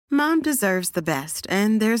Mom deserves the best,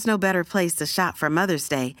 and there's no better place to shop for Mother's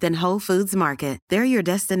Day than Whole Foods Market. They're your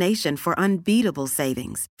destination for unbeatable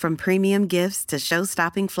savings, from premium gifts to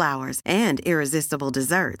show-stopping flowers and irresistible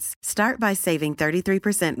desserts. Start by saving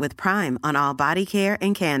 33% with Prime on all body care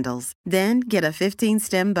and candles. Then get a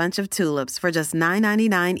 15-stem bunch of tulips for just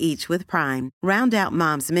 $9.99 each with Prime. Round out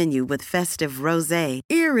Mom's menu with festive rosé,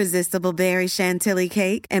 irresistible berry chantilly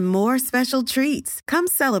cake, and more special treats. Come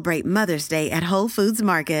celebrate Mother's Day at Whole Foods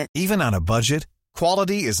Market. Even on a budget,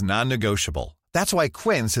 quality is non-negotiable. That's why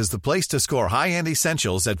Quince is the place to score high-end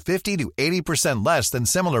essentials at 50 to 80% less than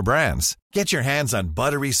similar brands. Get your hands on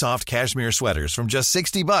buttery soft cashmere sweaters from just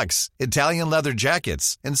 $60, Italian leather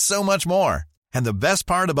jackets, and so much more. And the best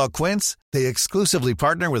part about Quince, they exclusively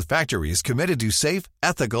partner with factories committed to safe,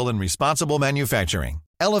 ethical, and responsible manufacturing.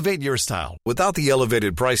 Elevate your style without the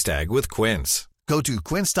elevated price tag with Quince. Go to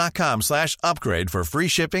quince.com/upgrade for free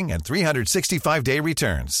shipping and 365-day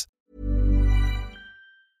returns.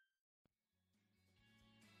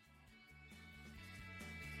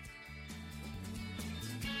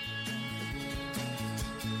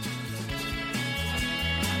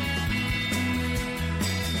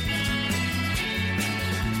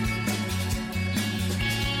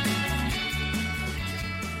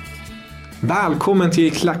 Välkommen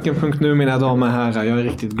till Klacken.nu mina damer och herrar. Jag är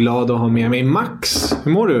riktigt glad att ha med mig Max.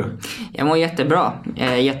 Hur mår du? Jag mår jättebra.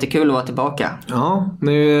 Jättekul att vara tillbaka. Ja,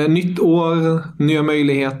 nu är nytt år, nya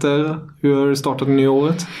möjligheter. Hur har du startat det nya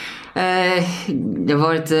året? Det har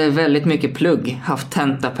varit väldigt mycket plugg. Haft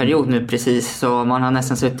tentaperiod nu precis. Så man har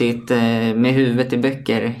nästan suttit med huvudet i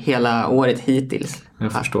böcker hela året hittills.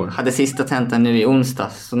 Jag förstår. Hade sista tentan nu i onsdag.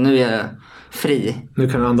 Så nu är jag fri. Nu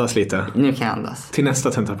kan du andas lite. Nu kan jag andas. Till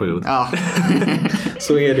nästa tentaperiod. Ja.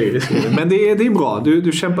 Så är det ju. Men det är bra.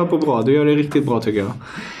 Du kämpar på bra. Du gör det riktigt bra tycker jag.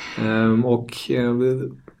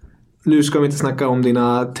 Nu ska vi inte snacka om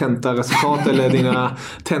dina tentaresultat eller dina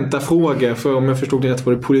tentafrågor. För om jag förstod det rätt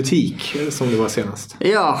var det politik som det var senast.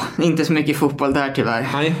 Ja, inte så mycket fotboll där tyvärr.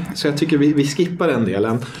 Nej, så jag tycker vi skippar den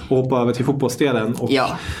delen och hoppar över till fotbollsdelen. Och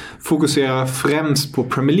fokuserar främst på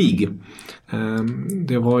Premier League.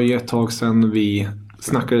 Det var ju ett tag sedan vi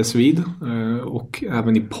snackades vid och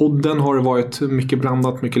även i podden har det varit mycket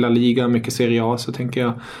blandat, mycket La Liga, mycket Serie A, så tänker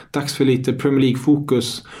jag dags för lite Premier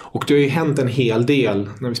League-fokus. Och det har ju hänt en hel del.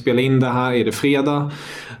 När vi spelar in det här är det fredag.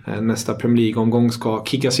 Nästa Premier League-omgång ska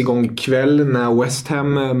kickas igång ikväll när West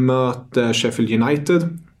Ham möter Sheffield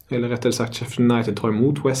United. Eller rättare sagt Sheffield United tar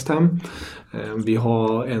emot West Ham. Vi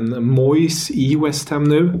har en Moyes i West Ham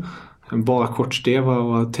nu. Bara kort det,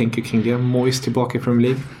 vad tänker kring det? Moyes tillbaka i Premier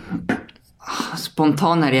League?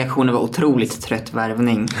 Spontana reaktioner var otroligt trött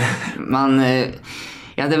värvning.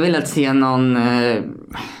 Jag hade velat se någon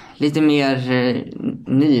lite mer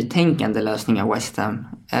nytänkande lösning av West Ham.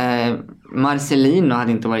 Marcelino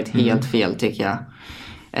hade inte varit helt fel tycker jag.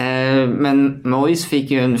 Men Moyes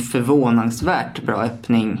fick ju en förvånansvärt bra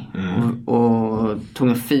öppning och tog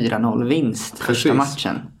en 4-0 vinst första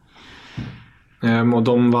matchen. Och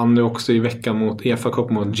de vann ju också i veckan mot EFA Cup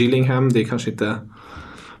mot Gillingham. Det är kanske inte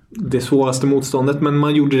det svåraste motståndet, men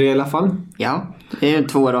man gjorde det i alla fall. Ja, det är ju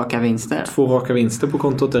 2 raka vinster. 2 raka vinster på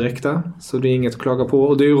kontot direkta. Så det är inget att klaga på.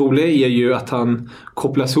 Och det roliga är ju att han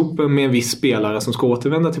kopplas ihop med en viss spelare som ska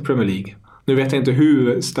återvända till Premier League. Nu vet jag inte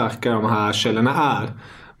hur starka de här källorna är.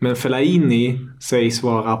 Men Fellaini sägs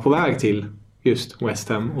vara på väg till just West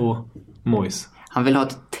Ham och Moyes. Han vill ha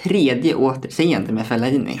ett 3:e återseende med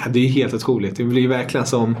Fellaini. Ja, det är helt otroligt. Det blir verkligen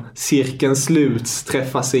som cirkeln sluts,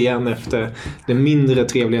 träffas igen efter den mindre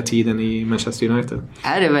trevliga tiden i Manchester United.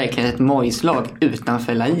 Är det verkligen ett Moyes-lag utan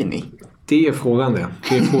Fellaini? Det är frågan det.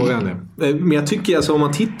 Men jag tycker alltså om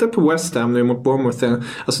man tittar på West Ham nu mot Bournemouth,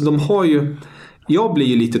 alltså de har ju... Jag blir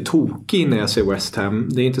ju lite tokig när jag ser West Ham.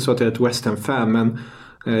 Det är inte så att jag är ett West Ham-fan, men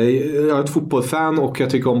jag är ett fotbollsfan och jag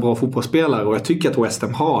tycker om bra fotbollsspelare. Och jag tycker att West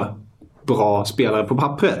Ham har bra spelare på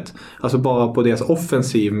pappret. Alltså bara på deras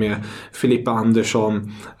offensiv med Filippa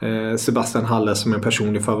Andersson, Sebastian Haller som en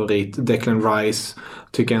personlig favorit, Declan Rice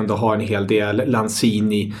tycker jag ändå har en hel del,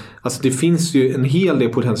 Lanzini. Alltså det finns ju en hel del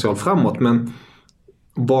potential framåt, men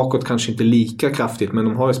bakåt kanske inte lika kraftigt, men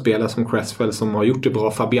de har ju spelare som Cresswell som har gjort det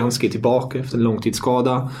bra, Fabianski tillbaka efter en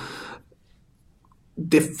långtidsskada.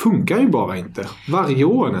 Det funkar ju bara inte. Varje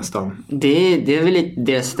år nästan. Det är väl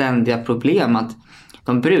det ständiga problem att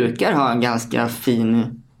de brukar ha ganska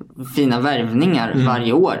fina värvningar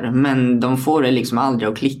varje år. Men de får det liksom aldrig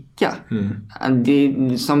att klicka.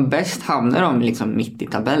 Som bäst hamnar de liksom mitt i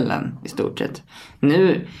tabellen i stort sett.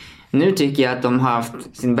 Nu tycker jag att de har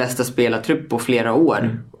haft sin bästa spelartrupp på flera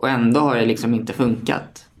år. Och ändå har det liksom inte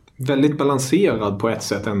funkat. Väldigt balanserad på ett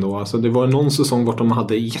sätt ändå. Alltså det var någon säsong vart de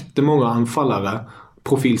hade jättemånga anfallare.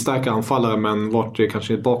 profilstarka anfallare, men vart det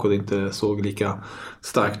kanske bakåt inte såg lika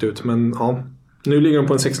starkt ut. Men ja, nu ligger de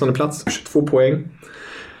på en 16:e plats, 22 poäng.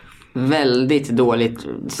 Väldigt dåligt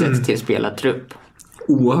sett till spelartrupp.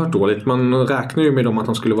 Oerhört dåligt. Man räknar ju med dem att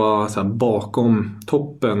de skulle vara så här bakom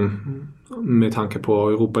toppen med tanke på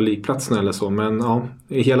Europa League-platserna eller så. Men ja,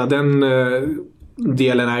 hela den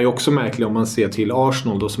delen är ju också märklig om man ser till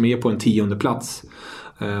Arsenal då, som är på en 10:e plats.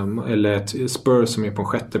 Eller ett Spurs som är på en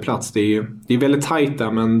 6:e plats. Det är väldigt tajt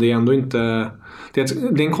där, men det är ändå inte... Det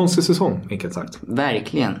är en konstig säsong, enkelt sagt.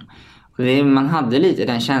 Verkligen. Man hade lite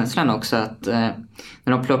den känslan också att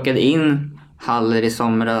när de plockade in Haller i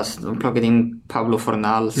somras, de plockade in Pablo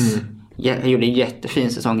Fornals, gjorde en jättefin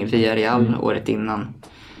säsong i Villarreal året innan.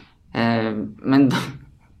 Men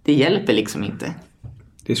det hjälper liksom inte.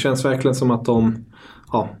 Det känns verkligen som att de...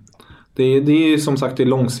 Ja, det är som sagt det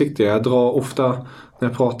långsiktiga. Jag drar ofta när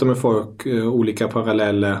jag pratar med folk olika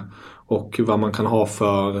paralleller och vad man kan ha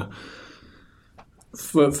för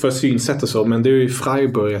synsätt och så. Men det är ju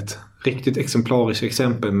Freiburg ett riktigt exemplariskt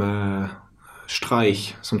exempel med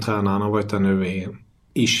Streich som tränare. Han har varit där nu i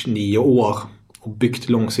 9 år och byggt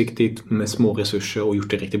långsiktigt med små resurser och gjort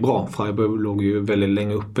det riktigt bra. Freiburg låg ju väldigt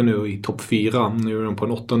länge uppe nu i topp 4. Nu är de på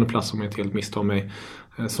en 8:e plats, om jag inte helt misstar mig.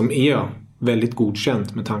 Som är väldigt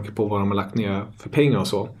godkänt med tanke på vad de har lagt ner för pengar och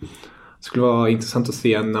så. Det skulle vara intressant att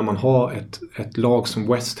se när man har ett lag som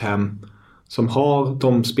West Ham som har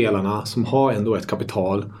de spelarna, som har ändå ett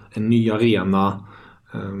kapital, en ny arena,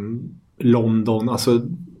 London, alltså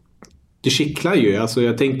det kittlar ju. Alltså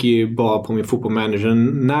jag tänker ju bara på min fotbollmanager,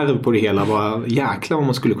 nerv på det hela. Bara jäklar om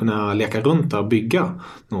man skulle kunna leka runt där och bygga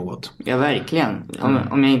något. Ja, verkligen.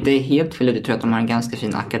 Om jag inte är helt fel, tror jag att de har en ganska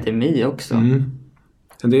fin akademi också.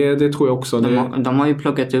 Det tror jag också. De har ju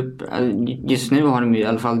plockat upp, just nu har de ju i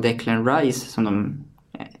alla fall Declan Rice som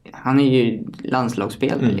han är ju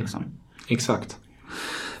landslagsspelare liksom. Exakt.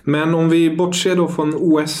 Men om vi bortser då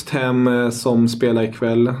från West Ham som spelar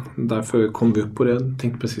ikväll, därför kom vi upp på det. Jag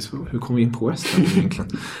tänkte precis, hur kom vi in på West Ham egentligen?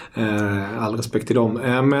 All respekt till dem.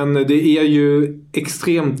 Men det är ju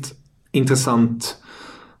extremt intressant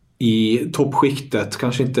i toppskiktet,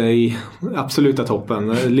 kanske inte i absoluta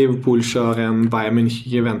toppen. Liverpool kör en Bayern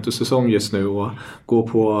München-Juventus-säsong just nu och går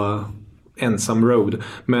på ensam road.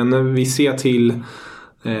 Men vi ser till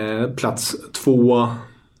plats 2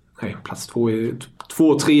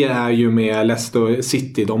 och 3 är ju med Leicester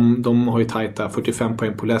City. De har ju tajta 45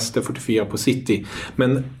 poäng på Leicester, 44 på City.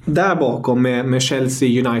 Men där bakom med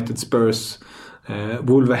Chelsea, United, Spurs,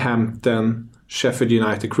 Wolverhampton, Sheffield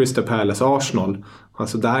United, Crystal Palace, Arsenal.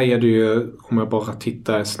 Alltså där är det ju, om jag bara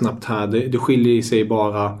tittar snabbt här, det skiljer sig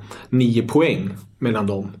bara 9 poäng mellan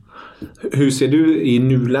dem. Hur ser du i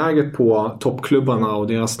nuläget på toppklubbarna och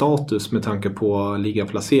deras status med tanke på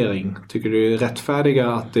ligaplacering? Tycker du det är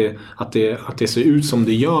rättfärdiga att det ser ut som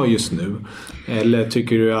det gör just nu? Eller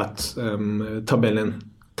tycker du att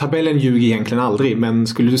tabellen ljuger egentligen aldrig, men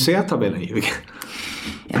skulle du säga att tabellen ljuger?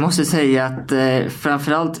 Jag måste säga att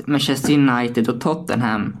framförallt Manchester United och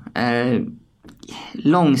Tottenham,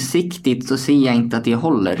 långsiktigt så ser jag inte att det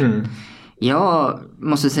håller. Jag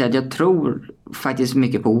måste säga att jag tror faktiskt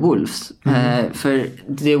mycket på Wolves. För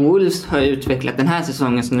det Wolves har utvecklat den här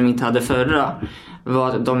säsongen som de inte hade förra var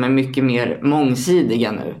att de är mycket mer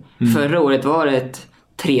mångsidiga nu. Förra året var det ett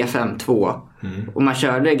 3-5-2 och man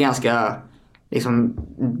körde ganska liksom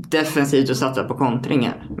defensivt och satsade på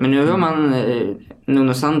kontringar. Men nu har man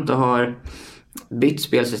Nuno Santo har bytt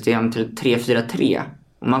spelsystem till 3-4-3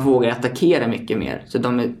 och man vågar attackera mycket mer. Så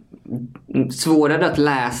de är svårare att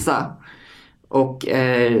läsa. Och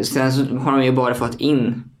sen så har de ju bara fått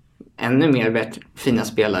in ännu mer fina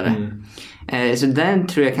spelare. Så den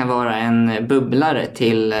tror jag kan vara en bubblare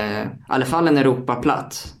till i alla fall en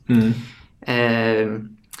Europaplats.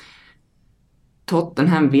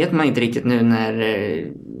 Tottenham vet man inte riktigt nu när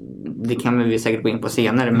det kan vi säkert gå in på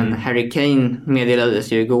senare. Men Harry Kane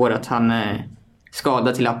meddelades ju igår att han är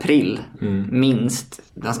skadad till april. Minst.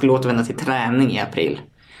 Han skulle återvända till träning i april.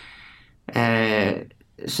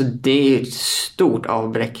 Så det är ju ett stort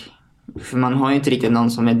avbräck. För man har ju inte riktigt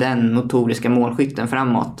någon som är den notoriska målskytten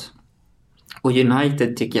framåt. Och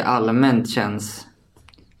United tycker jag allmänt känns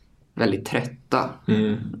väldigt trötta.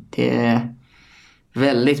 Det är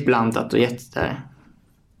väldigt blandat och där.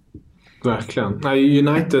 Verkligen. Nej,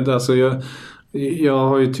 United, alltså jag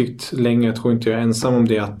har ju tyckt länge, jag tror inte jag är ensam om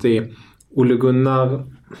det, att det är Ole Gunnar,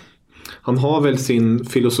 han har väl sin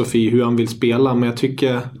filosofi hur han vill spela, men jag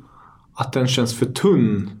tycker att den känns för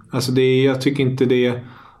tunn. Alltså jag tycker inte det.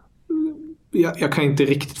 Jag kan inte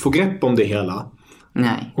riktigt få grepp om det hela.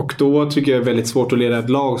 Nej. Och då tycker jag det är väldigt svårt att leda ett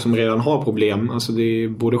lag som redan har problem. Alltså det är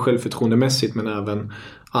både självförtroendemässigt men även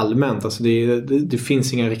allmänt. Alltså det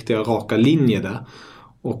finns inga riktiga raka linjer där.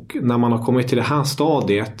 Och när man har kommit till det här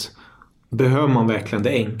stadiet behöver man verkligen det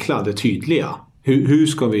enkla, det tydliga. Hur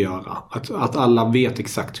ska vi göra? Att alla vet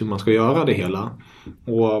exakt hur man ska göra det hela.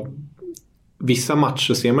 Och vissa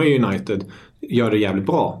matcher ser man ju United gör det jävligt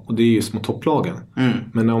bra. Och det är just mot topplagen.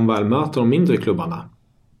 Men när de väl möter de mindre klubbarna,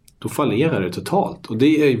 då fallerar det totalt. Och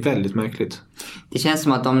det är väldigt märkligt. Det känns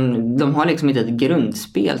som att de har liksom inte ett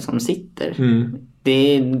grundspel som sitter.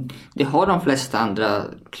 Det har de flesta andra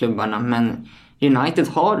klubbarna, men United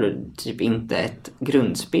har typ inte ett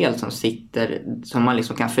grundspel som sitter, som man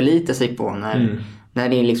liksom kan förlita sig på när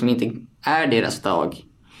det liksom inte är deras dag.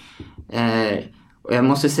 Och jag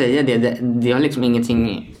måste säga det har liksom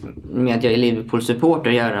ingenting med att jag är Liverpool-supporter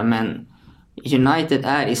att göra, men United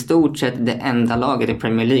är i stort sett det enda laget i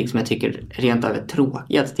Premier League som jag tycker rent av är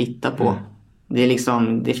tråkigt att titta på. Det är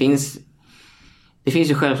liksom, det finns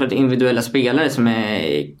ju självklart individuella spelare som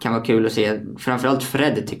kan vara kul att se. Framförallt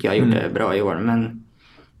Fred tycker jag gjorde bra i år, men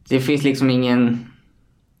det finns liksom ingen...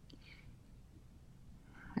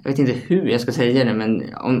 Jag vet inte hur jag ska säga det, men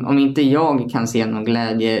om inte jag kan se någon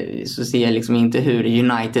glädje så ser jag liksom inte hur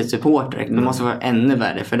United-supporter. Det måste vara ännu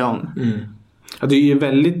värre för dem. Ja, det är ju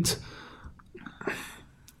väldigt...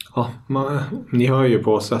 Ja, ni hör ju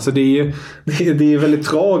på oss. Alltså det är väldigt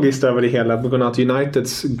tragiskt över det hela. På grund av att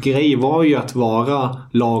Uniteds grej var ju att vara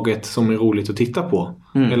laget som är roligt att titta på.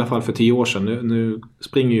 I alla fall för 10 år sedan. Nu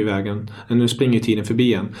springer ju tiden förbi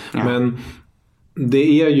igen. Ja. Men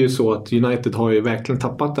det är ju så att United har ju verkligen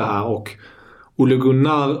tappat det här. Och Ole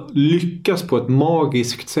Gunnar lyckas på ett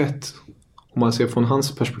magiskt sätt, om man ser från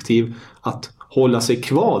hans perspektiv, att hålla sig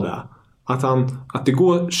kvar där. Att det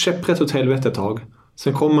går käpprätt åt helvete ett tag.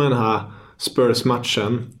 Sen kommer den här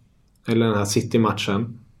Spurs-matchen, eller den här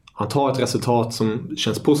City-matchen. Han tar ett resultat som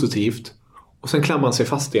känns positivt. Och sen klamrar han sig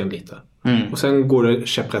fast igen lite. Och sen går det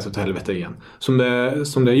käpprätt åt helvete igen. Som det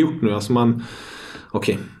har gjort nu. Alltså man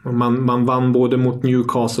vann både mot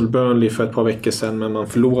Newcastle och Burnley för ett par veckor sedan. Men man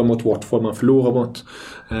förlorar mot Watford, man förlorar mot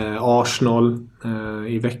Arsenal.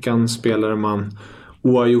 I veckan spelade man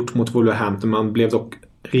oavgjort mot Wolverhampton. Man blev dock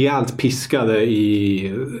rejält piskade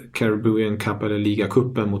i Caribbean Cup eller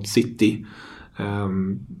Ligacupen mot City.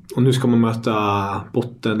 Och nu ska man möta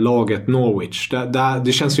bottenlaget Norwich.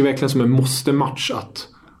 Det känns ju verkligen som en måste-match att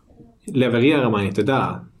levererar man inte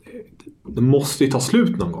där. Det måste ju ta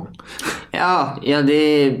slut någon gång. Ja,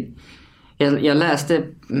 jag läste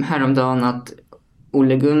häromdagen att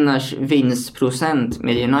Ole Gunnars vinstprocent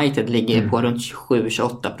med United ligger på runt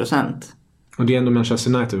 27-28%. Och det är ändå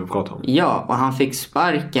Manchester United vi pratar om. Ja, och han fick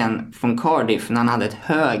sparken från Cardiff när han hade ett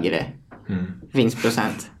högre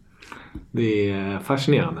vinstprocent. Det är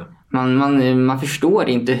fascinerande. Man förstår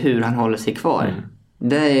inte hur han håller sig kvar.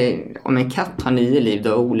 Om en katt har 9 liv, då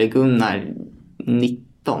är Ole Gunnar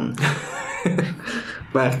 19.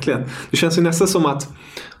 Verkligen. Det känns ju nästan som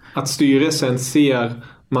att styrelsen ser,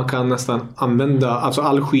 man kan nästan använda, alltså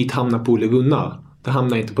all skit hamnar på Ole Gunnar. Det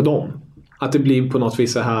hamnar inte på dem. Att det blir på något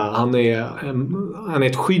vis så här, han är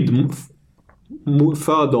ett skydd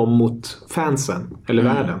för dem mot fansen eller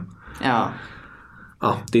världen. Ja.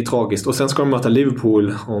 Ja, det är tragiskt. Och sen ska de möta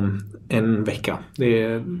Liverpool om en vecka.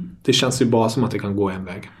 Det känns ju bara som att det kan gå en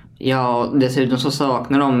väg. Ja, dessutom så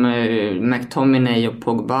saknar de McTominay och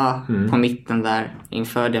Pogba på mitten där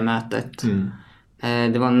inför det mötet.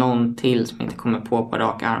 Det var någon till som inte kommer på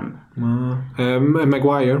rak arm.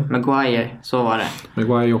 Maguire, så var det.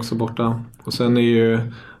 Maguire är också borta. Och sen är ju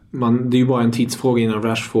det är ju bara en tidsfråga innan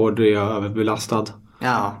Rashford är överbelastad.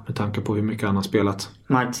 Ja. Med tanke på hur mycket han har spelat.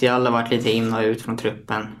 Martial har varit lite in och ut från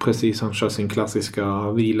truppen. Precis, han kör sin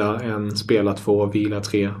klassiska vila 1, spela 2, vila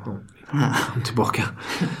 3. Tillbaka.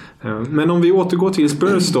 Men om vi återgår till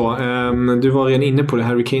Spurs då. Du var redan inne på det.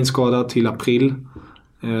 Harry Kane skadad till april.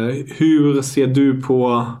 Hur ser du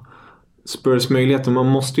på Spurs möjligheter? Man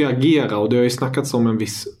måste ju agera, och det har ju snackats om en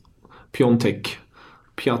viss Piatek,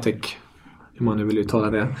 hur man nu vill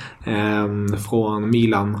uttala det, från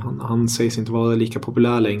Milan. Han sägs inte vara lika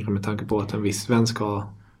populär längre med tanke på att en viss svensk har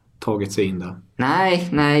tagit sig in där.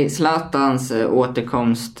 Nej, Zlatans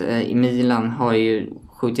återkomst i Milan har ju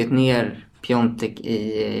skjutit ner Piatek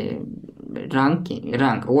i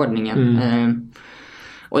rankordningen.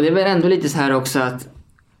 Och det är väl ändå lite så här också att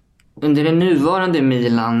under det nuvarande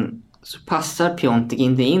Milan så passar Piatek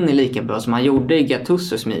inte in i lika bra som han gjorde i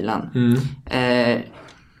Gattusos Milan.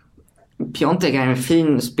 Piatek är en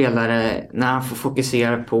fin spelare när han får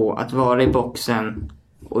fokusera på att vara i boxen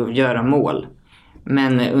och göra mål.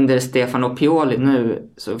 Men under Stefano Pioli nu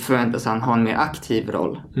så förväntas han ha en mer aktiv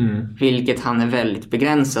roll. Vilket han är väldigt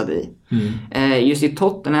begränsad i. Just i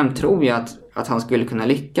Tottenham tror jag att han skulle kunna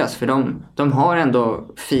lyckas. För de har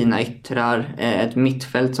ändå fina yttrar. Ett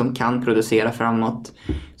mittfält som kan producera framåt.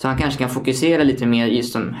 Så han kanske kan fokusera lite mer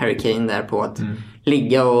just som Harry Kane där på att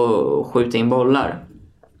ligga och skjuta in bollar.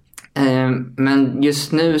 Men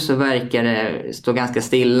just nu så verkar det stå ganska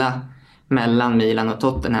stilla mellan Milan och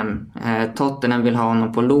Tottenham. Tottenham vill ha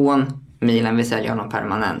honom på lån. Milan vill sälja honom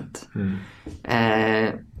permanent.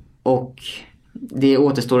 Och det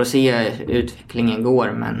återstår att se hur utvecklingen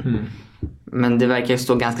går. Men det verkar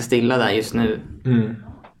stå ganska stilla där just nu.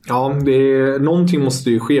 Ja, någonting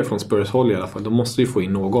måste ju ske från Spurs håll i alla fall. De måste ju få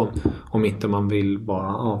in någon. Om inte man vill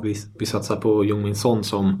bara vi satsar på Heung-min Son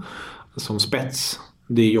som spets.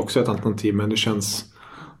 Det är ju också ett alternativ, men det känns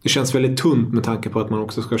väldigt tunt med tanke på att man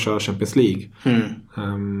också ska köra Champions League.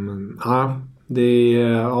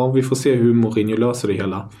 Vi får se hur Mourinho löser det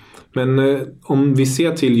hela. Men om vi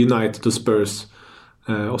ser till United och Spurs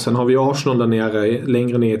och sen har vi Arsenal där nere,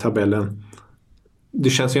 längre ner i tabellen. Det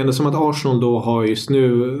känns ju ändå som att Arsenal då har just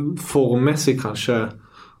nu formmässigt kanske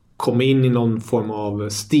kommit in i någon form av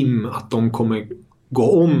stim att de kommer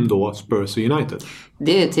gå om då Spurs och United.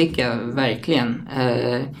 Det tycker jag verkligen.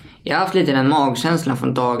 Jag har haft lite den magkänslan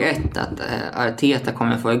från dag ett att Arteta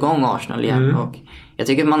kommer få igång Arsenal igen. Och jag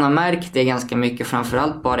tycker att man har märkt det ganska mycket,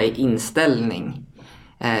 framförallt bara i inställning.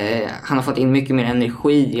 Han har fått in mycket mer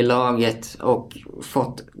energi i laget och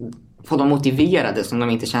fått dem motiverade som de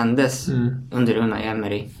inte kändes under Unai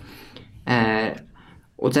Emery.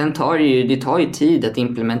 Och sen tar det tid att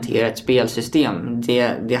implementera ett spelsystem.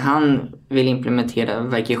 Det han vill implementera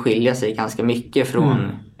verkar skilja sig ganska mycket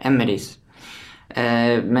från Emerys.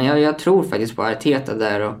 Men jag tror faktiskt på Arteta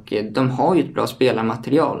där, och de har ju ett bra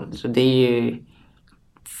spelarmaterial. Så det är ju,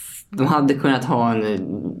 de hade kunnat ha en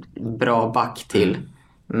bra back till.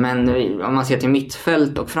 Men om man ser till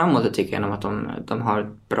mittfält och framåt, så tycker jag att de har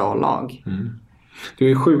ett bra lag.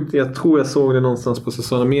 Det är sjukt. Jag tror jag såg det någonstans på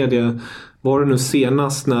sociala medier. Var det nu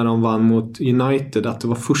senast när de vann mot United att det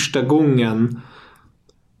var första gången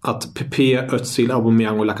att Pepe, Özil,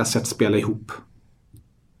 Aubameyang och Lacazette spelar ihop.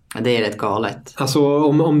 Det är rätt galet. Alltså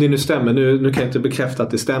om det nu stämmer, nu kan jag inte bekräfta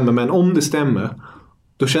att det stämmer, men om det stämmer,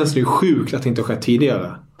 då känns det ju sjukt att det inte skett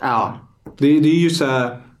tidigare. Ja. Det är ju så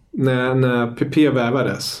här, när Pepe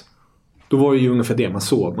värvades, då var det ju ungefär det man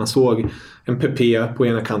såg. Man såg en Pepe på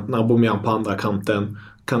ena kanten, Aubameyang på andra kanten.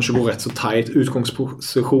 Kanske går rätt så tajt,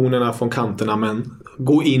 utgångspositionerna från kanterna, men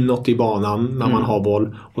gå inåt i banan när man har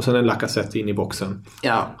boll. Och sen en Lacazette in i boxen.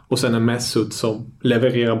 Ja. Och sen en Mesut som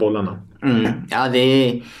levererar bollarna. Ja,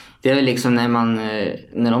 det är liksom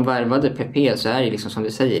när de värvade Pepe, så är det liksom som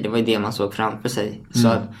du säger, det var ju det man såg framför sig. Så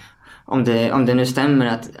att om det nu stämmer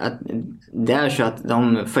att det är så att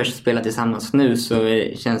de först spelar tillsammans nu, så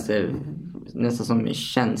känns det nästan som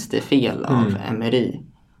tjänstefel av Emery.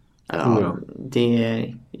 Ja,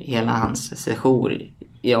 det, hela hans session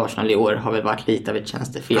i Arsenal i år har väl varit lite av ett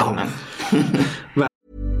tjänstefel. Men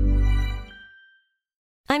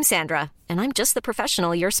I'm Sandra, and I'm just the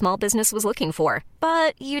professional your small business was looking for.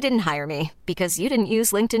 But you didn't hire me because you didn't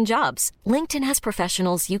use LinkedIn Jobs. LinkedIn has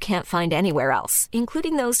professionals you can't find anywhere else,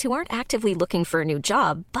 including those who aren't actively looking for a new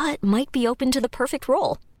job, but might be open to the perfect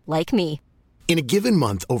role, like me. In a given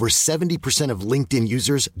month, over 70% of LinkedIn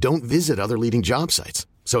users don't visit other leading job sites.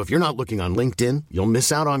 So if you're not looking on LinkedIn, you'll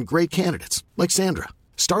miss out on great candidates like Sandra.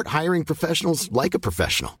 Start hiring professionals like a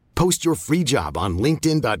professional. Post your free job on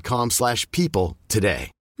linkedin.com/people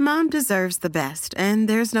today. Mom deserves the best, and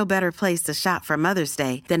there's no better place to shop for Mother's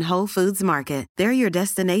Day than Whole Foods Market. They're your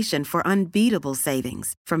destination for unbeatable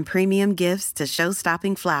savings, from premium gifts to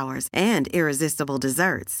show-stopping flowers and irresistible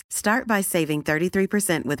desserts. Start by saving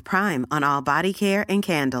 33% with Prime on all body care and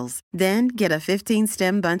candles. Then get a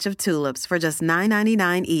 15-stem bunch of tulips for just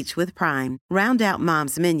 $9.99 each with Prime. Round out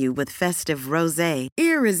Mom's menu with festive rosé,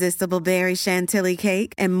 irresistible berry chantilly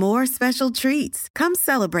cake, and more special treats. Come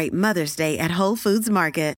celebrate Mother's Day at Whole Foods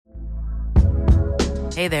Market.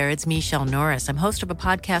 Hey there, it's Michelle Norris. I'm host of a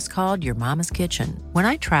podcast called Your Mama's Kitchen. When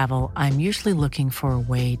I travel, I'm usually looking for a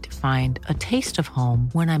way to find a taste of home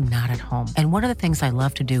when I'm not at home. And one of the things I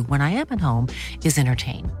love to do when I am at home is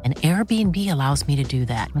entertain. And Airbnb allows me to do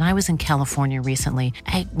that. When I was in California recently,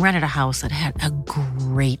 I rented a house that had a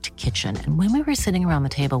great kitchen. And when we were sitting around the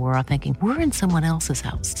table, we were all thinking, we're in someone else's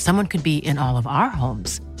house. Someone could be in all of our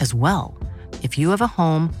homes as well. If you have a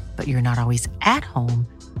home, but you're not always at home,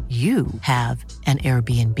 you have an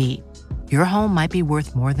Airbnb. Your home might be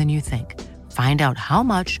worth more than you think. Find out how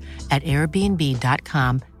much at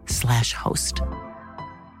airbnb.com/host.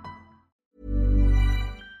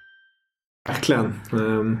 Verkligen.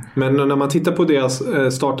 Men när man tittar på deras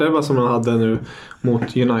startelva som de hade nu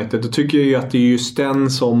mot United, då tycker jag ju att det är just den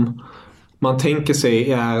som man tänker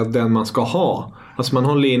sig är den man ska ha. Alltså man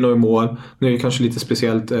har Leno i mål. Nu är det kanske lite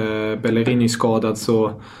speciellt Bellerini skadad,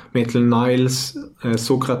 så Maitland-Niles,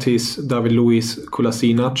 Sokratis, David Luiz,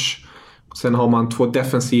 Kolasinac. Sen har man 2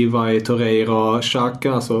 defensiva i Torreira och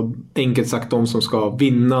Xhaka. Alltså enkelt sagt de som ska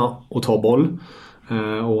vinna och ta boll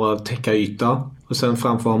och täcka yta. Och sen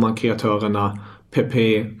framför har man kreatörerna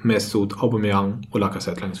Pepe, Mesut, Aubameyang och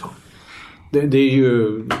Lacazette längst fram. Det är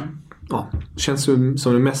ju... Ja, känns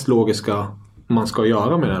som det mest logiska man ska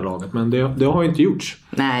göra med det här laget. Men det har inte gjorts.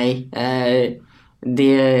 Nej,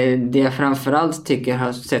 det jag framförallt tycker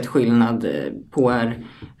har sett skillnad på är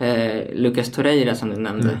Lucas Torreira som du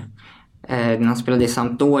nämnde. När han spelade i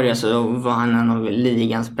Sampdoria så var han en av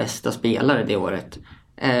ligans bästa spelare det året.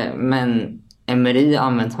 Men Emery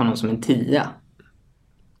använt honom som en 10.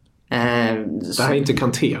 Det här är inte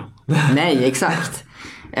Kanté. Nej, exakt.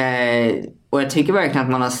 Och jag tycker verkligen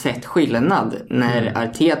att man har sett skillnad när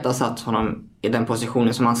Arteta satt honom i den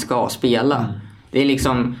positionen som han ska spela. Det är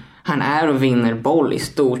liksom, han är och vinner boll i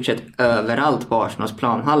stort sett överallt på Arsenals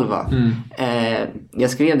planhalva. Jag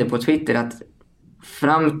skrev det på Twitter att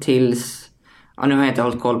fram tills, nu har jag inte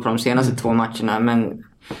hållit koll på de senaste 2 matcherna, men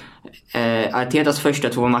Artetas första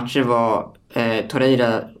 2 matcher var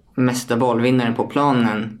Torreira mesta bollvinnaren på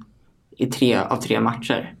planen i 3 av 3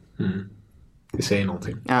 matcher. Det säger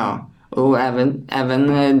någonting. Ja, och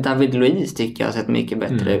även David Luiz tycker jag har sett mycket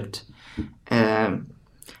bättre ut.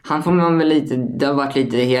 Han får man väl lite, det har varit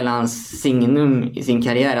lite hela hans signum i sin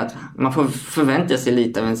karriär att man får förvänta sig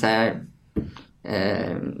lite av en så här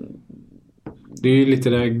det är ju lite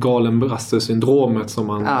det galen brasse-syndromet som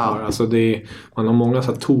man har. Alltså man har många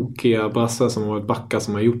så här tokiga brassar som har varit backar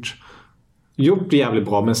som har gjort det jävligt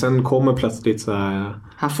bra, men sen kommer plötsligt så här...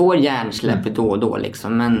 Han får hjärnsläpp då och då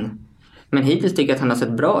liksom, men hittills tycker jag att han har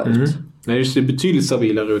sett bra ut. Det ser betydligt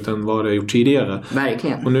stabilare ut än vad det har gjort tidigare.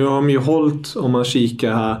 Verkligen. Och nu har de ju hållit, om man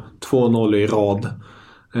kikar här, 2-0 i rad.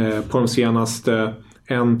 På de senaste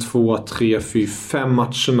 1, 2, 3, 4, 5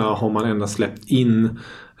 matcherna har man endast släppt in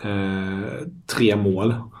 3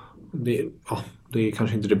 mål. Det är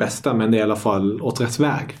kanske inte det bästa, men det är i alla fall åt rätt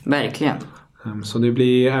väg. Verkligen. Så det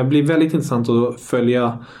blir väldigt intressant att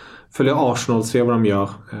följa Arsenal och se vad de gör.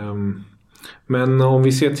 Men om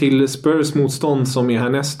vi ser till Spurs motstånd som är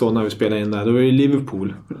härnäst då när vi spelar in där, då är det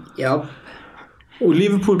Liverpool. Ja. Och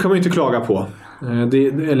Liverpool kan man ju inte klaga på.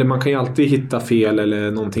 Eller man kan ju alltid hitta fel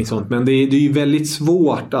eller någonting sånt. Men det är ju väldigt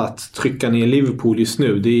svårt att trycka ner Liverpool just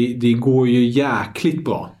nu. Det går ju jäkligt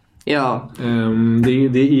bra. Ja.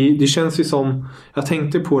 Det känns ju som... Jag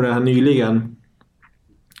tänkte på det här nyligen.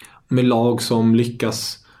 Med lag som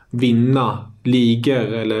lyckas vinna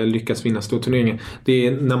ligor eller lyckas vinna stora turneringar. Det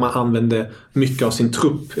är när man använder mycket av sin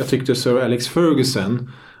trupp. Jag tyckte Sir Alex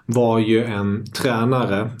Ferguson var ju en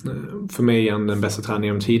tränare, för mig är han den bästa tränaren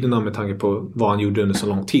genom tiderna med tanke på vad han gjorde under så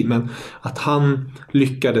lång tid. Men att han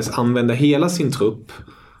lyckades använda hela sin trupp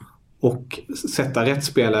och sätta rätt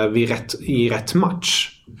spelare i rätt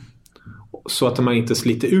match. Så att man inte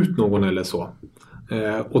sliter ut någon eller så.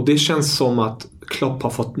 Och det känns som att Klopp har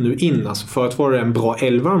fått nu in. Alltså förut var det en bra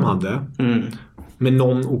 11 de hade. Med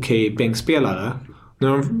någon okej bänkspelare. Nu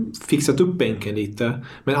har de fixat upp bänken lite.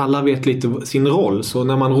 Men alla vet lite sin roll. Så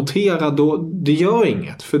när man roterar då, det gör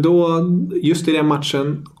inget. För då, just i den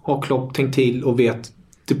matchen har Klopp tänkt till och vet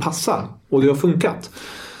det passar. Och det har funkat.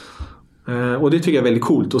 Och det tycker jag är väldigt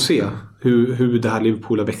coolt att se. Hur det här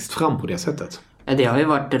Liverpool har växt fram på det sättet. Det har ju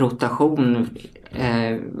varit rotation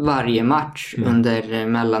varje match under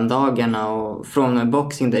mellandagarna och från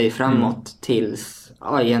Boxing Day framåt tills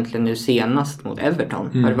egentligen nu senast mot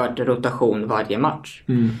Everton har det varit rotation varje match.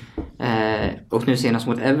 Och nu senast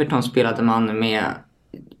mot Everton spelade man med,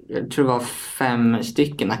 jag tror det var 5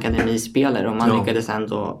 stycken akademispelare och man lyckades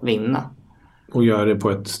ändå vinna. Och göra det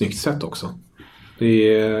på ett snyggt sätt också.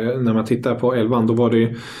 När man tittar på 11 då var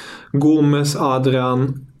det Gomes,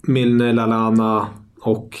 Adrian, Milner, Lallana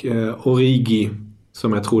och Origi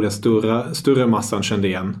som jag tror den större massan kände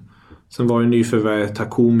igen. Sen var det nyförvärv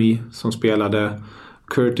Takumi som spelade.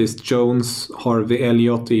 Curtis Jones, Harvey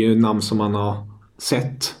Elliott är ju namn som man har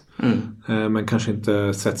sett. Men kanske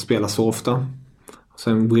inte sett spela så ofta.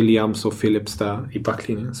 Sen Williams och Phillips där i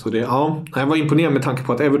backlinjen. Så jag var imponerad med tanke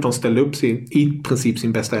på att Everton ställde upp i princip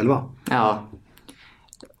sin bästa 11. Ja.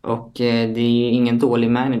 Och det är ju ingen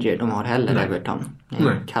dålig manager de har heller, Everton.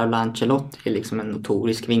 Carlo Ancelotti är liksom en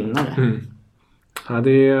notorisk vinnare. Ja,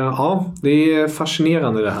 det är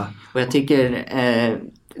fascinerande det här. Och jag tycker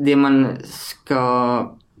det man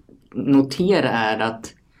ska notera är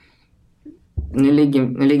att Nu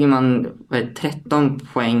ligger man 13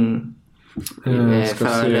 poäng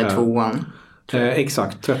före tvåan.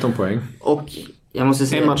 Exakt, 13 poäng. Och jag måste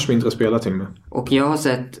säga... En match mindre spelar till med. Och jag har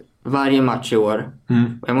sett varje match i år.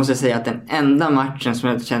 Och jag måste säga att den enda matchen som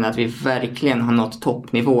jag känner att vi verkligen har nått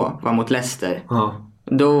toppnivå var mot Leicester.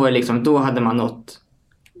 Då hade man nått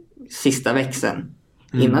sista växeln.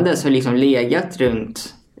 Innan dess har liksom legat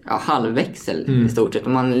runt halvväxel i stort sett.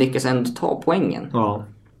 Och man lyckas ändå ta poängen. Ja,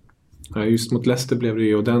 just mot Leicester blev det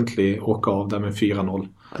ju ordentligt åka av där med 4-0.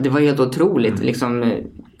 Det var helt otroligt. Liksom,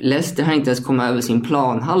 Leicester har inte ens kommit över sin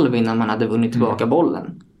planhalv innan man hade vunnit tillbaka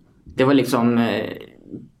bollen. Det var liksom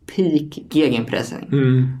peak gegenpressing.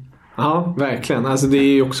 Ja, verkligen. Alltså det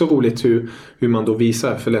är också roligt hur man då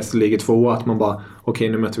visar, för Leicester ligger 2, att man bara okej,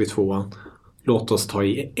 nu möter vi 2. Låt oss ta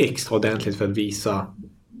i extra ordentligt för att visa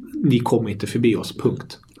ni kommer inte förbi oss,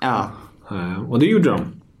 punkt. Ja. Och det gjorde de.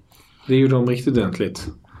 Det gjorde de riktigt ordentligt.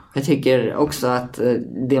 Jag tycker också att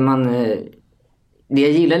det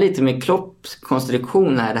jag gillar lite med Klopps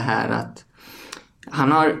konstruktion är det här att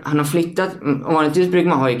han har flyttat, vanligtvis brukar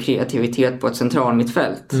man ha ju kreativitet på ett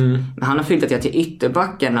centralmittfält. Men han har flyttat till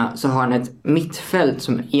ytterbackarna, så har han ett mittfält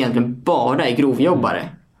som egentligen bara är grovjobbare.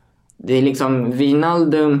 Det är liksom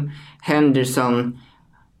Wijnaldum, Henderson,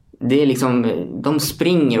 det är liksom, de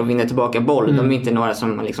springer och vinner tillbaka boll. De är inte några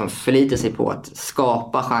som liksom förlitar sig på att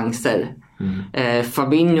skapa chanser.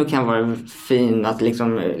 Fabinho kan vara fin att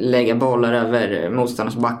liksom lägga bollar över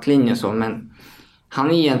motståndarnas backlinje och så, men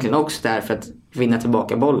han är egentligen också där för att vinna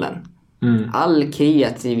tillbaka bollen. All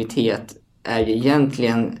kreativitet är ju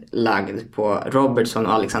egentligen lagd på Robertson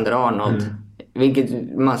och Alexander Arnold,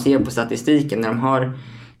 vilket man ser på statistiken när de har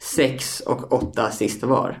 6 och 8 assist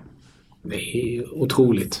var. Det är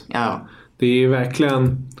otroligt. Ja. Det är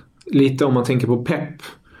verkligen lite, om man tänker på Pep.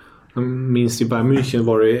 Jag minns i Bayern München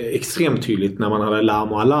var det extremt tydligt när man hade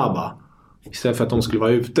Lam och Alaba. Istället för att de skulle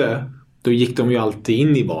vara ute, då gick de ju alltid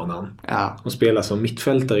in i banan. Ja. Och spelade som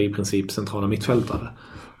mittfältare i princip, centrala mittfältare.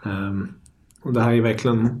 Och det här är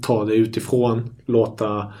verkligen ta det utifrån,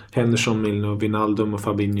 låta Henderson, Milner, Wijnaldum och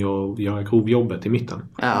Fabinho göra grovjobbet i mitten.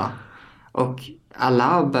 Ja, och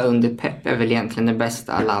Alaba under Pep är väl egentligen det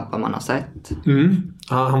bästa Alaba man har sett.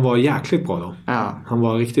 Ja, han var jäkligt bra då. Ja. Han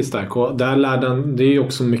var riktigt stark. Och där lärde han, det är ju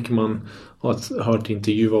också mycket man har hört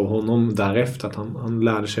intervjuer av honom därefter. Att han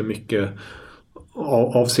lärde sig mycket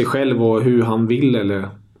av sig själv och hur han vill eller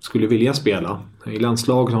skulle vilja spela. I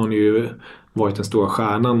landslaget har han ju varit den stora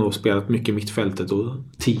stjärnan och spelat mycket mittfältet och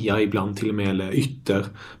 10 ibland till och med, eller ytter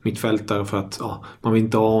mittfältare, för att man vill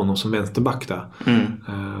inte ha honom som vänsterback där.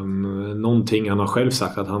 Någonting han har själv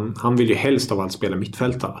sagt att han vill ju helst av allt spela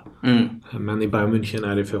mittfältare. Men i Bayern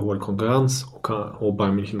München är det för hård konkurrens och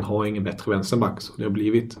Bayern München har ingen bättre vänsterback, så det har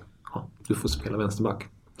blivit du får spela vänsterback.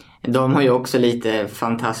 De har ju också lite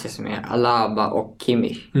fantastiskt med Alaba och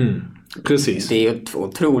Kimmich. Precis. Det är ju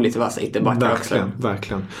otroligt vassa ytterbackar också.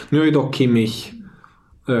 Verkligen. Nu har ju dock Kimmich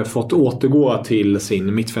fått återgå till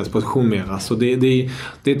sin mittfältsposition mera. Så det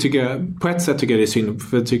tycker jag, på ett sätt tycker jag det är synd.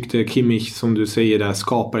 För jag tyckte Kimmich, som du säger där,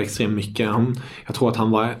 skapar extremt mycket. Jag tror att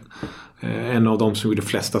han var en av dem som gjorde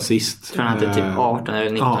flest assist. Han hade typ 18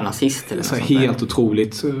 eller 19 assist eller så något helt där.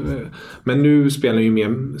 Otroligt. Men nu spelar ju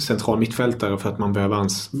mer central mittfältare för att man behöver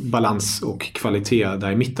hans balans och kvalitet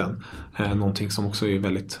där i mitten. Någonting som också är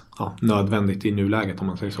väldigt nödvändigt i nuläget, om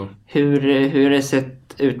man säger så. Hur har det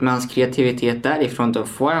sett ut med hans kreativitet därifrån då?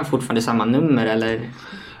 Får han fortfarande samma nummer eller?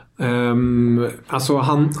 Alltså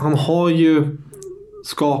han har ju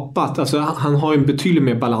skapat, alltså han har ju en betydligt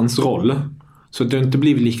mer balansroll. Så det har inte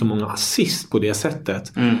blivit lika många assist på det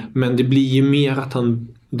sättet. Men det blir ju mer att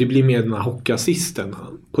det blir mer den här hockeyassisten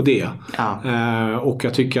på det. Ja. Och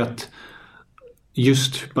jag tycker att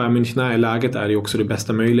just Bayern München i läget är det också det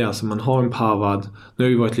bästa möjliga. Alltså man har en Pavard. Nu har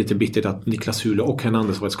det ju varit lite bittert att Niklas Süle och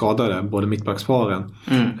Hernandez varit skadade, både mittbacksparen.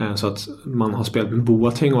 Så att man har spelat med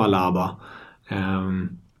Boateng och Alaba.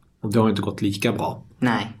 Och det har inte gått lika bra.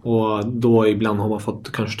 Nej. Och då ibland har man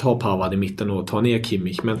fått kanske ta Pavard i mitten och ta ner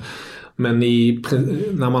Kimmich. Men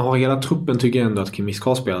när man har hela truppen tycker jag ändå att Kimmich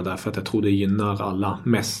ska spela där, för att jag tror det gynnar alla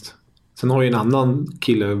mest. Sen har ju en annan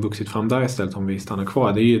kille vuxit fram där istället, om vi stannar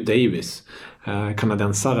kvar. Det är ju Davis,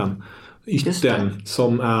 kanadensaren. Yttern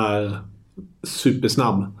som är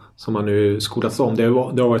supersnabb, som han nu skolats om. Det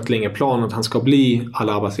har varit länge plan att han ska bli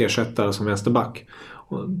Alabas ersättare som vänsterback.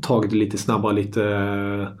 Och tagit det lite snabbare,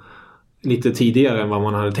 lite tidigare än vad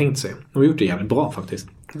man hade tänkt sig. De har gjort det jävligt bra faktiskt.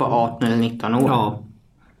 Bara 18 eller 19 år. Ja,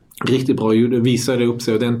 riktigt bra. Visade upp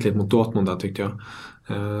sig ordentligt mot Dortmund där, tyckte jag.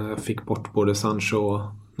 Fick bort både Sancho och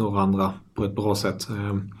några andra på ett bra sätt.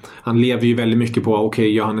 Han lever ju väldigt mycket på,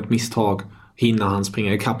 gör han ett misstag, hinner han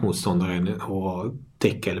springa ikapp motståndaren och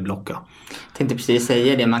täcka eller blocka. Jag tänkte precis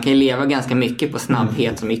säga det. Man kan ju leva ganska mycket på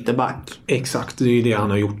snabbhet som ytterback. Exakt, det är ju det han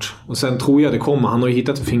har gjort. Och sen tror jag det kommer. Han har ju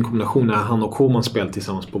hittat en fin kombination när han och Koman spelar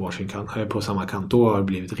tillsammans på varsin kant, på samma kant. Då har det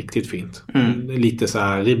blivit riktigt fint. Lite så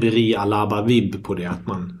här Ribéry Alaba vibb på det. Att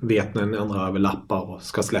man vet när den andra överlappar och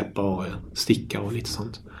ska släppa och sticka och lite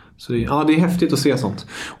sånt. Så det är häftigt att se sånt.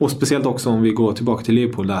 Och speciellt också om vi går tillbaka till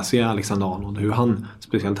Liverpool. Där ser Alexander Arnold hur han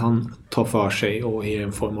tar för sig och är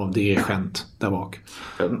en form av dirigent där bak.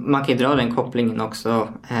 Man kan ju dra den kopplingen också.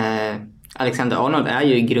 Alexander Arnold är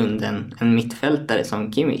ju i grunden en mittfältare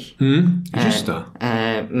som Kimmich. Just det.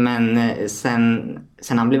 Men sen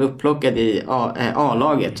han blev upplockad i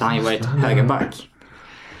A-laget så har han ju varit högerback.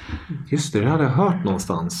 Just det hade jag hört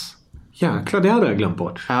någonstans. Jäklar, det hade jag glömt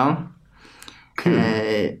bort. Ja.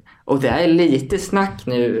 Och det är lite snack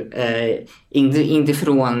nu, inte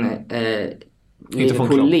från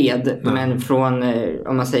Liverpool-led, men från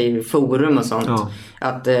om man säger forum och sånt,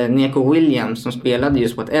 att Neco Williams som spelade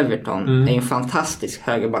just på ett Everton är en fantastisk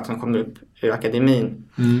högerback som kommer upp ur akademin.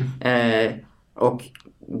 Och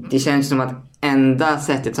det känns som att enda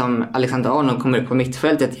sättet som Alexander Arnold kommer upp på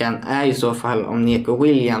mittfältet igen är ju i så fall om Neco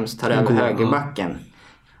Williams tar över högerbacken.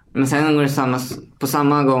 Men sen går det på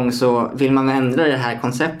samma gång så vill man ändra det här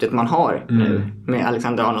konceptet man har nu med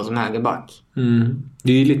Alexander Arnold som högerback.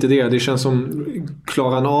 Det är ju lite det. Det känns som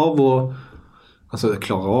klarar han av och alltså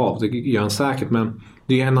klarar av, det gör han säkert, men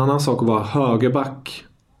det är en annan sak att vara högerback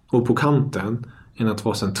och på kanten än att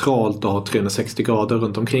vara centralt och ha 360 grader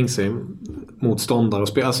runt omkring sig motståndare och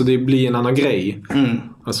spela. Alltså det blir en annan grej.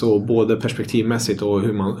 Alltså både perspektivmässigt och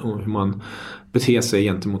hur man beter sig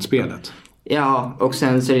gentemot spelet. Ja, och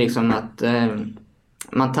sen så är det liksom att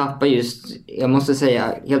man tappar just, jag måste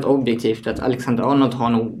säga helt objektivt att Alexander Arnold har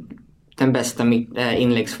nog den bästa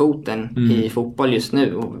inläggsfoten i fotboll just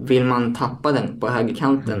nu. Och vill man tappa den på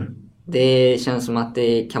högerkanten, det känns som att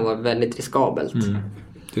det kan vara väldigt riskabelt.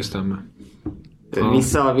 Det stämmer.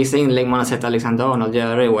 Vissa inlägg man har sett Alexander Arnold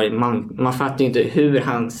göra i år, man fattar ju inte hur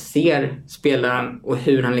han ser spelaren och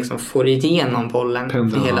hur han liksom får igenom bollen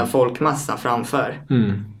till hela folkmassan framför.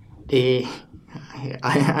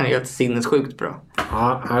 Han är helt sinnessjukt bra.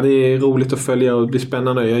 Ja, det är roligt att följa och det blir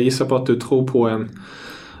spännande. Jag gissar på att du tror på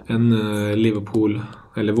en Liverpool,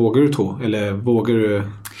 eller vågar du tro? Eller vågar du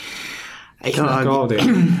knacka av det?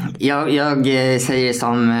 Jag säger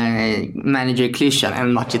som manager-klyschan,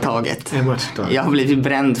 en match i taget. En match i taget. Jag har blivit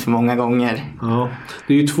bränd för många gånger. Ja,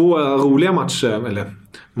 det är ju 2 roliga matcher, eller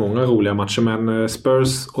många roliga matcher, men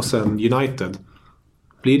Spurs och sen United.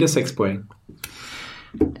 Blir det 6 poäng?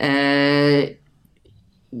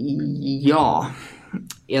 Ja,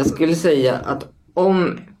 jag skulle säga att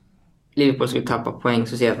om Liverpool skulle tappa poäng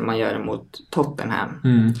så ser jag att man gör det mot Tottenham.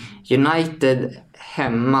 United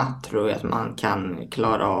hemma tror jag att man kan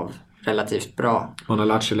klara av relativt bra. Man har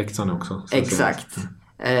lärt sig läxan också. Exakt.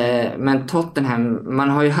 Men Tottenham,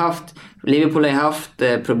 Liverpool har ju haft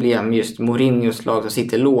problem just Mourinhos lag som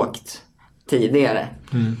sitter lågt tidigare.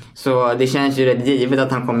 Så det känns ju rätt givet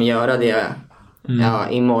att han kommer göra det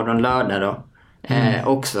imorgon lördag då.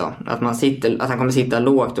 Också att han kommer sitta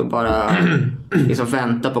lågt och bara liksom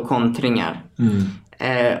vänta på kontringar.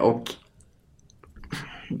 Och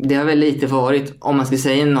det har väl lite varit, om man ska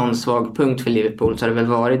säga någon svag punkt för Liverpool, så har det väl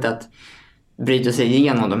varit att bryta sig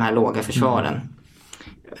igenom de här låga försvaren.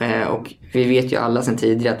 Och vi vet ju alla sedan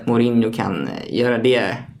tidigare att Mourinho kan göra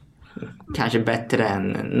det kanske bättre än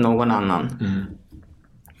någon annan.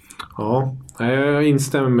 Ja, jag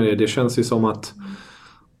instämmer med det. Det känns ju som att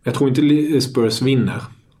jag tror inte Spurs vinner.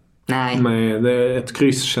 Nej. Men ett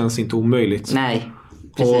kryss känns inte omöjligt. Nej,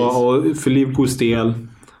 precis. Och för Liverpools del,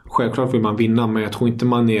 självklart vill man vinna, men jag tror inte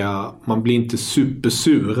man blir inte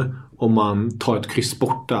supersur om man tar ett kryss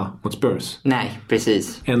borta mot Spurs. Nej,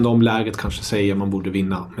 precis. Ändå om läget kanske säger man borde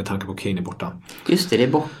vinna med tanke på Kane är borta. Just det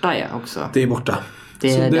är borta också. Det är borta.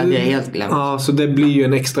 Det är jag helt glömt. Ja, så det blir ju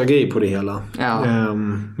en extra grej på det hela. Ja.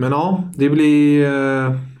 Men ja, det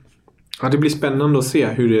blir spännande att se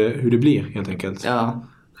hur det blir helt enkelt. Ja.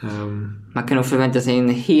 Man kan nog förvänta sig en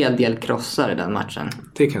hel del krossar i den matchen.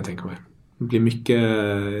 Det kan jag tänka mig. Det blir mycket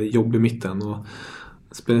jobb i mitten och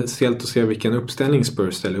speciellt att se vilken uppställning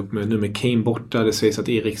Spurs ställer upp med. Nu med Kane borta, det sägs att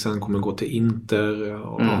Eriksen kommer gå till Inter.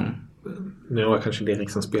 Och, nu har kanske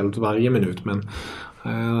Eriksen spelat varje minut, men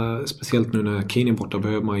speciellt nu när Kane är borta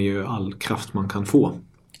behöver man ju all kraft man kan få.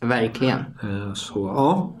 Verkligen. Så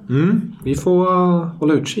ja, vi får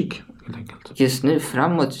hålla utkik helt enkelt. Just nu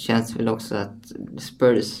framåt känns det väl också att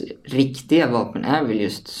Spurs riktiga vapen är väl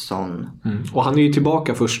just Son. Och han är ju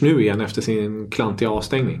tillbaka först nu igen efter sin klantiga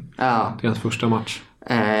avstängning. Ja. Det är hans första match.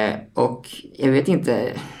 Och jag vet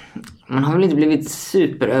inte, man har väl inte blivit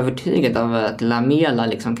superövertygad av att Lamela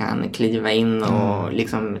liksom kan kliva in och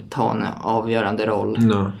liksom ta en avgörande roll.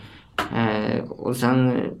 Och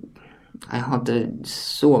sen, jag har inte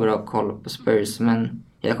så bra koll på Spurs, men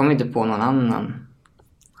jag kommer inte på någon annan.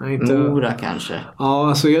 Mora kanske. Ja,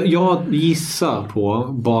 alltså jag gissar på,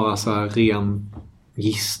 bara så här ren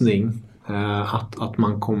gissning, att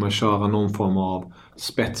man kommer köra någon form av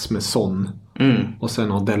spets med Son. Och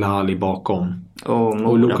sen har Dele Alli bakom.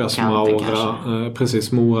 Och Lucas Moura,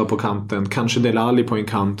 precis, Moura på kanten. Kanske Dele Alli på en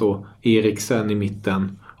kant och Eriksen i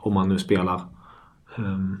mitten, om man nu spelar.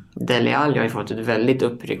 Dele Alli har ju fått ett väldigt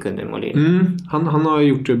uppryck under Mourinho. Han har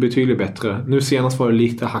gjort det betydligt bättre. Nu senast var det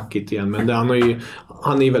lite hackigt igen, men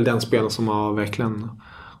han är väl den spelaren som har verkligen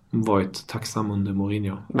varit tacksam under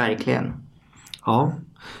Mourinho. Verkligen. Ja.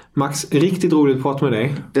 Max, riktigt roligt att prata med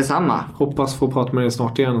dig. Detsamma. Hoppas få prata med dig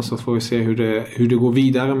snart igen, och så får vi se hur det går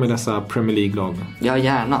vidare med dessa Premier League-lag. Ja,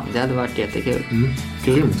 gärna. Det hade varit jättekul.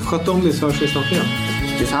 Grymt. Sköt om dig, så hörs vi snart igen.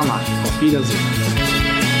 Detsamma. Auf Wiedersehen.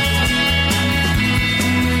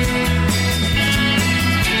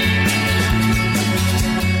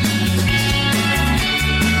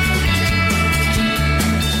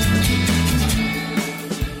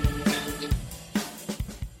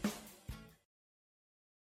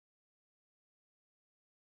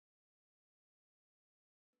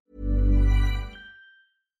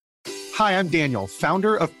 Hi, I'm Daniel,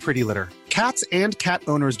 founder of Pretty Litter. Cats and cat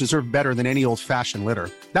owners deserve better than any old-fashioned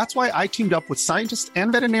litter. That's why I teamed up with scientists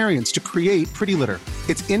and veterinarians to create Pretty Litter.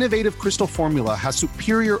 Its innovative crystal formula has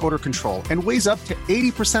superior odor control and weighs up to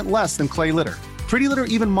 80% less than clay litter. Pretty Litter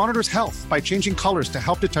even monitors health by changing colors to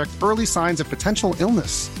help detect early signs of potential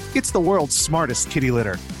illness. It's the world's smartest kitty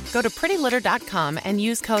litter. Go to prettylitter.com and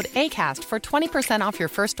use code ACAST for 20% off your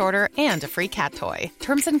first order and a free cat toy.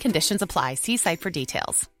 Terms and conditions apply. See site for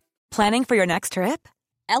details. Planning for your next trip?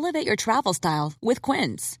 Elevate your travel style with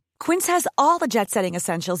Quince. Quince has all the jet-setting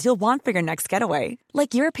essentials you'll want for your next getaway,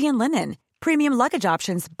 like European linen, premium luggage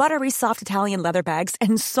options, buttery soft Italian leather bags,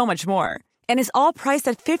 and so much more. And is all priced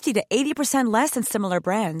at 50 to 80% less than similar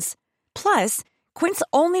brands. Plus, Quince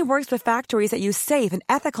only works with factories that use safe and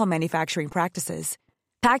ethical manufacturing practices.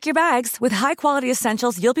 Pack your bags with high-quality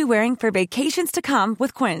essentials you'll be wearing for vacations to come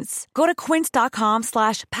with Quince. Go to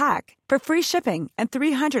quince.com/pack for free shipping and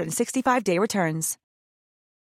 365-day returns.